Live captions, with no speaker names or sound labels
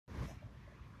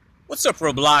What's up,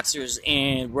 Robloxers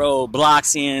and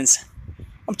Robloxians?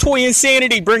 I'm Toy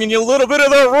Insanity, bringing you a little bit of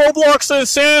the Roblox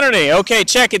Insanity. Okay,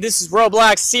 check it. This is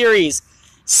Roblox Series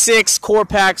 6 Core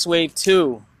Packs Wave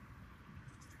 2.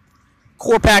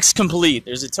 Core Packs complete.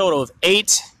 There's a total of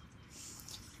 8.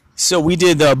 So we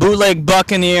did the Bootleg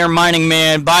Buccaneer, Mining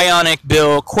Man, Bionic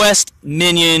Bill, Quest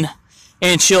Minion,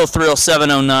 and Chill Thrill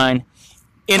 709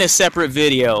 in a separate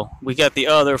video. We got the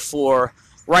other 4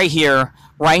 right here,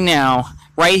 right now.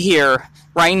 Right here,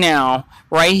 right now,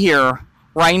 right here,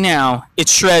 right now.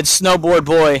 It's Shred, Snowboard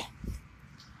Boy,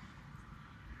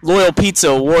 Loyal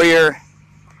Pizza Warrior,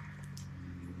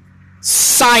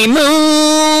 Simon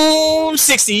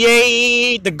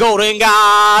 68, the Golden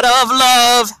God of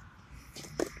Love,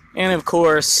 and of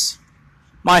course,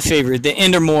 my favorite, the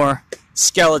Endermore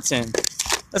Skeleton.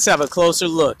 Let's have a closer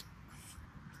look.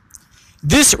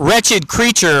 This wretched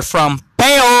creature from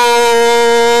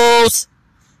Paos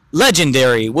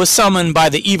Legendary was summoned by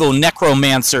the evil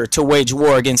necromancer to wage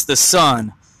war against the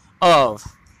son of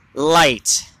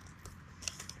light.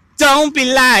 Don't be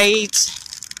light.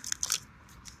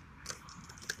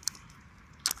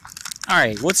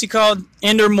 Alright, what's he called?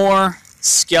 Endermore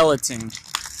Skeleton.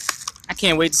 I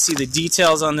can't wait to see the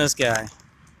details on this guy.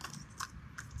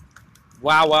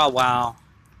 Wow, wow, wow.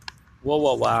 Whoa,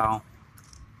 whoa, wow.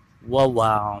 Whoa,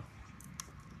 wow.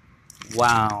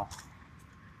 Wow.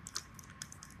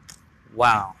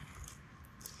 Wow.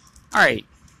 Alright.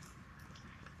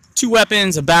 2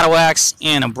 weapons, a battle axe,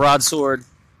 and a broadsword.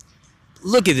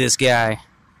 Look at this guy.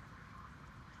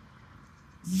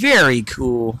 Very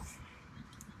cool.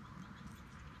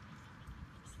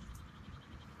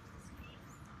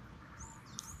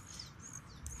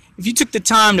 If you took the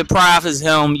time to pry off his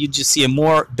helm, you'd just see a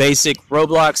more basic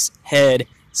Roblox head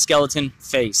skeleton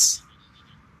face.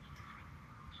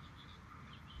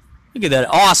 Look at that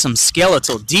awesome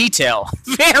skeletal detail.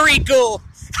 Very cool.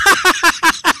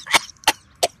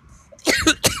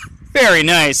 Very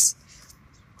nice.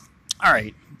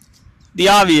 Alright. The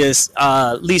obvious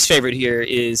least favorite here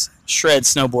is Shred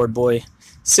Snowboard Boy.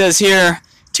 Says here,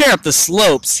 tear up the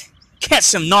slopes. Catch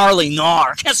some gnarly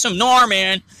gnar. Catch some gnar,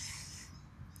 man.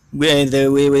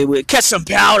 Catch some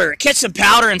powder. Catch some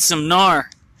powder and some gnar.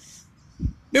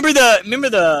 Remember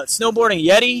the snowboarding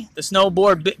Yeti? The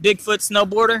Bigfoot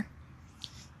snowboarder?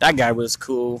 That guy was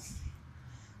cool.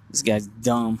 This guy's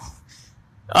dumb.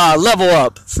 Level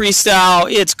up.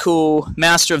 Freestyle. It's cool.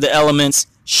 Master of the elements.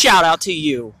 Shout out to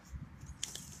you.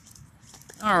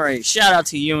 Alright. Shout out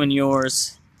to you and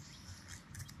yours.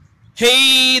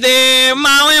 Hey there,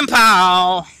 Mow and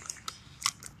Pow.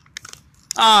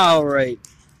 Alright.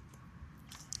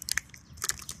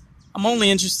 I'm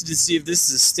only interested to see if this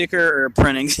is a sticker or a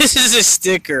printing. This is a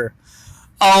sticker.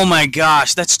 Oh my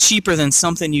gosh, that's cheaper than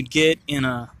something you'd get in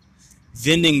a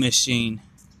vending machine.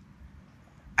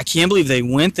 I can't believe they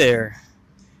went there.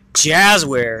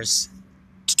 Jazzwares.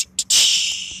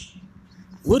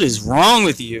 What is wrong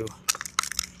with you?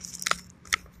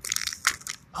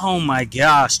 Oh my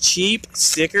gosh, cheap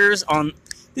stickers on...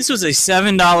 This was a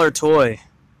 $7 toy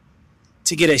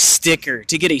to get a sticker.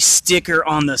 To get a sticker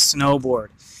on the snowboard.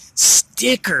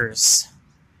 Stickers.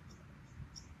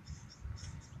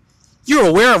 You're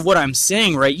aware of what I'm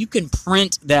saying, right? You can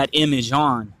print that image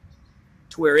on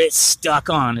to where it's stuck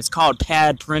on. It's called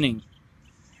pad printing.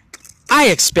 I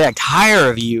expect higher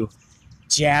of you,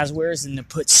 Jazzwares, than to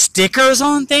put stickers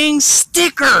on things.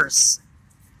 Stickers!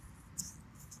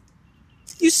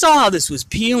 You saw how this was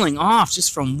peeling off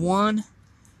just from one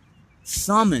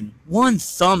thumbing. One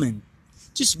thumbing.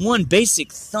 Just one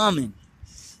basic thumbing.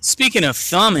 Speaking of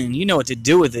thumbing, you know what to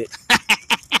do with it.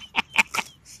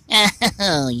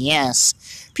 Oh, yes.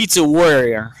 Pizza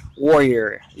Warrior.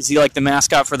 Is he like the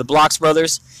mascot for the Blox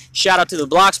Brothers? Shout out to the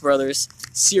Blox Brothers.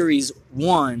 Series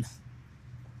 1.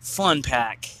 Fun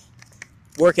pack.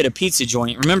 Work at a pizza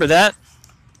joint. Remember that?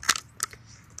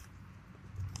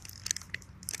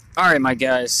 Alright, my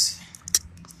guys.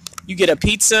 You get a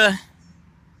pizza.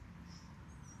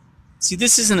 See,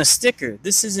 this isn't a sticker.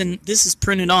 This is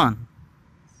printed on.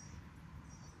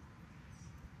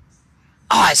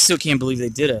 Oh, I still can't believe they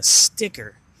did a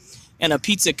sticker. And a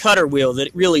pizza cutter wheel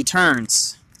that really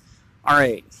turns.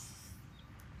 Alright.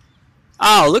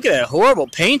 Oh, look at that horrible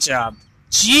paint job.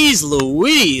 Jeez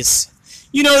Louise.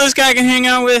 You know this guy can hang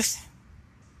out with?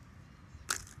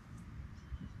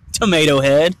 Tomato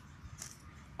Head.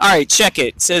 Alright, check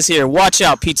it. It says here, watch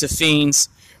out, pizza fiends.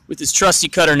 With his trusty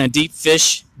cutter and a deep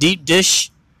fried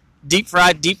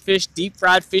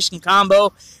fishing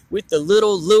combo. With the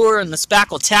little lure and the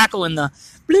spackle tackle and the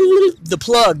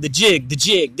plug, the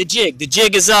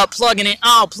jig is up, plugging it,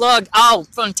 oh, plug, oh,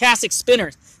 fantastic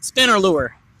spinner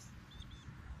lure.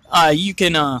 you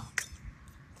can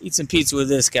eat some pizza with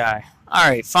this guy. All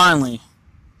right, finally,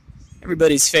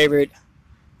 everybody's favorite,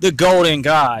 the Golden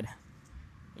God.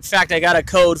 In fact, I got a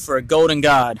code for a Golden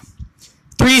God.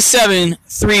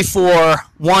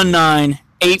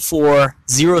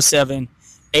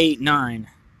 373419840789.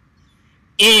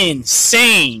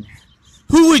 Insane.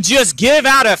 Who would just give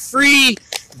out a free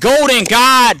Golden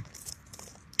God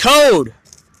code?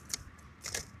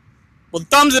 Well,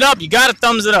 thumbs it up. You got to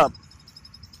thumbs it up.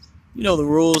 You know the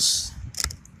rules.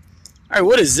 All right,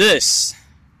 what is this?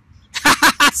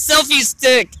 Selfie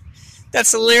stick.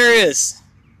 That's hilarious.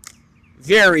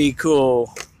 Very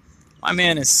cool. My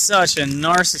man is such a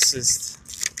narcissist.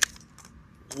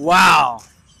 Wow.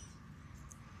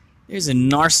 There's a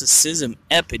narcissism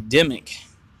epidemic.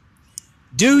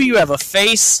 Do you have a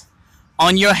face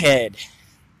on your head?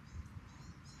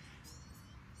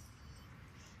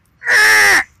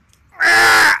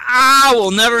 I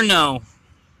will never know.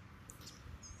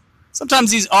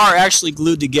 Sometimes these are actually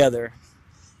glued together.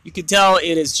 You can tell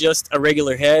it is just a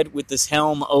regular head with this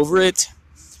helm over it.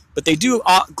 But they do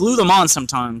glue them on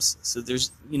sometimes. So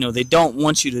there's, you know, they don't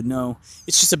want you to know.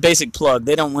 It's just a basic plug.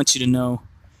 They don't want you to know.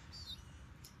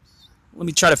 Let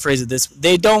me try to phrase it this.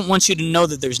 They don't want you to know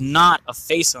that there's not a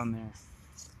face on there.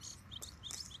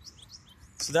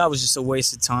 So that was just a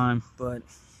waste of time. But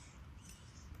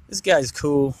this guy's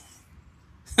cool.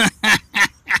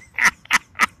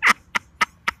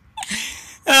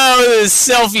 Oh, this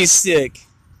selfie stick.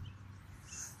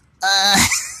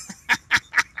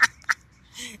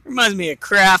 Reminds me of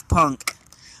Craft Punk.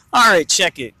 Alright,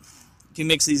 check it. You can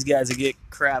mix these guys to get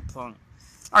Craft Punk.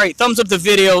 Alright, thumbs up the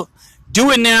video.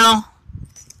 Do it now.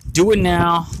 Do it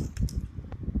now.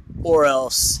 Or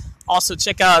else. Also,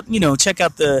 check out, check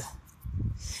out the...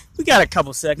 We got a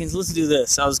couple seconds. Let's do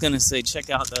this. I was going to say, check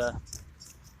out the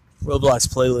Roblox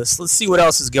playlist. Let's see what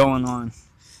else is going on.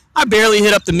 I barely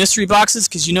hit up the mystery boxes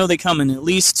because you know they come in at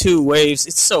least 2 waves.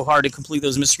 It's so hard to complete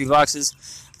those mystery boxes.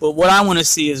 But what I want to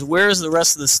see is where's the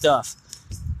rest of the stuff.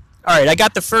 Alright, I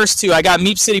got the first 2. I got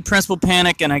Meep City Principal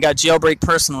Panic and I got Jailbreak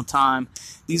Personal Time.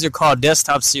 These are called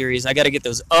Desktop Series. I got to get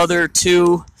those other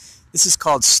 2. This is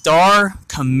called Star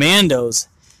Commandos.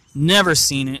 Never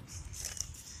seen it.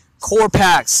 Core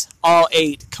Packs, all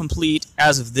 8, complete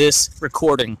as of this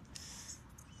recording.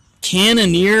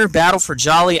 Cannoneer Battle for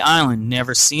Jolly Island.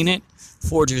 Never seen it.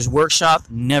 Forger's Workshop.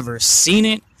 Never seen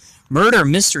it. Murder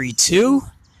Mystery 2.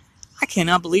 I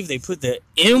cannot believe they put the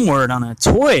M word on a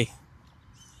toy.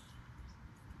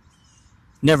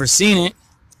 Never seen it.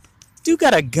 Dude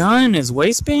got a gun in his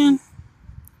waistband?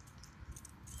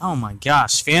 Oh my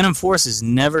gosh. Phantom Forces.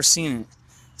 Never seen it.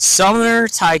 Summoner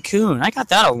Tycoon. I got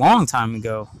that a long time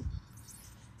ago.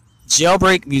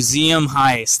 Jailbreak Museum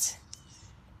Heist.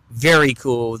 Very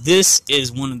cool. This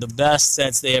is one of the best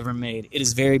sets they ever made. It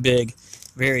is very big,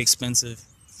 very expensive.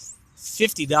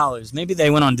 $50. Maybe they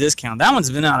went on discount. That one's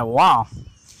been out a while.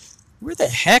 Where the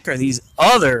heck are these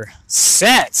other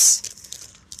sets?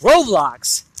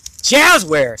 Roblox.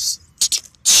 Jazzwares.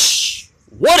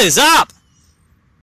 What is up?